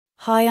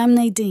Hi, I'm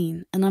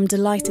Nadine, and I'm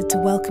delighted to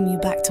welcome you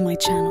back to my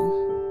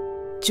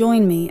channel.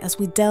 Join me as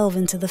we delve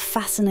into the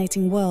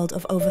fascinating world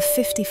of over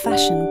 50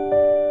 fashion.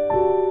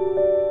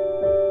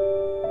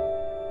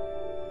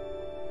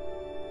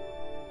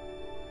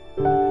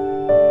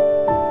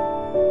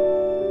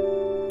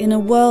 In a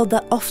world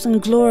that often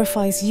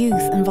glorifies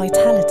youth and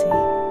vitality,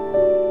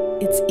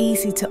 it's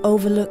easy to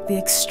overlook the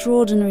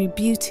extraordinary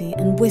beauty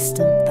and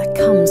wisdom that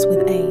comes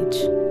with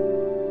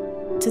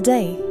age.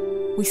 Today,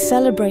 we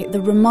celebrate the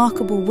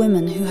remarkable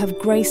women who have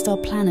graced our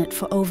planet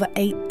for over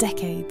 8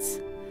 decades.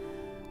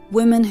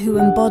 Women who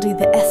embody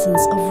the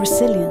essence of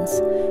resilience,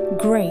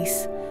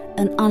 grace,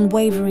 and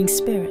unwavering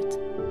spirit.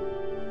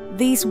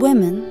 These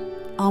women,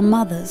 our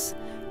mothers,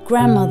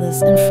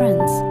 grandmothers, and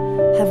friends,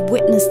 have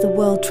witnessed the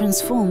world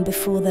transform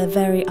before their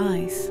very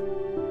eyes.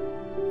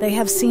 They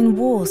have seen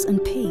wars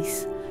and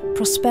peace,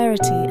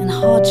 prosperity and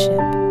hardship,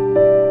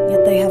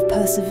 yet they have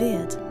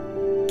persevered,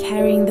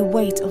 carrying the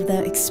weight of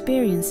their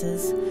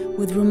experiences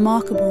with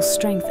remarkable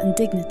strength and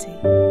dignity.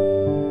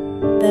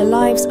 Their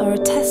lives are a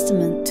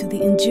testament to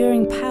the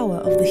enduring power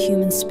of the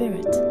human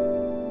spirit,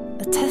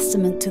 a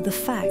testament to the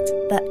fact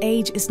that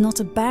age is not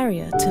a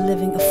barrier to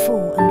living a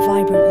full and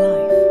vibrant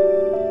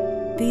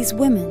life. These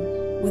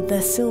women, with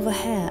their silver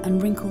hair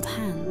and wrinkled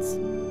hands,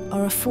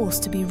 are a force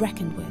to be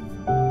reckoned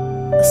with,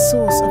 a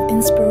source of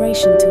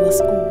inspiration to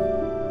us all.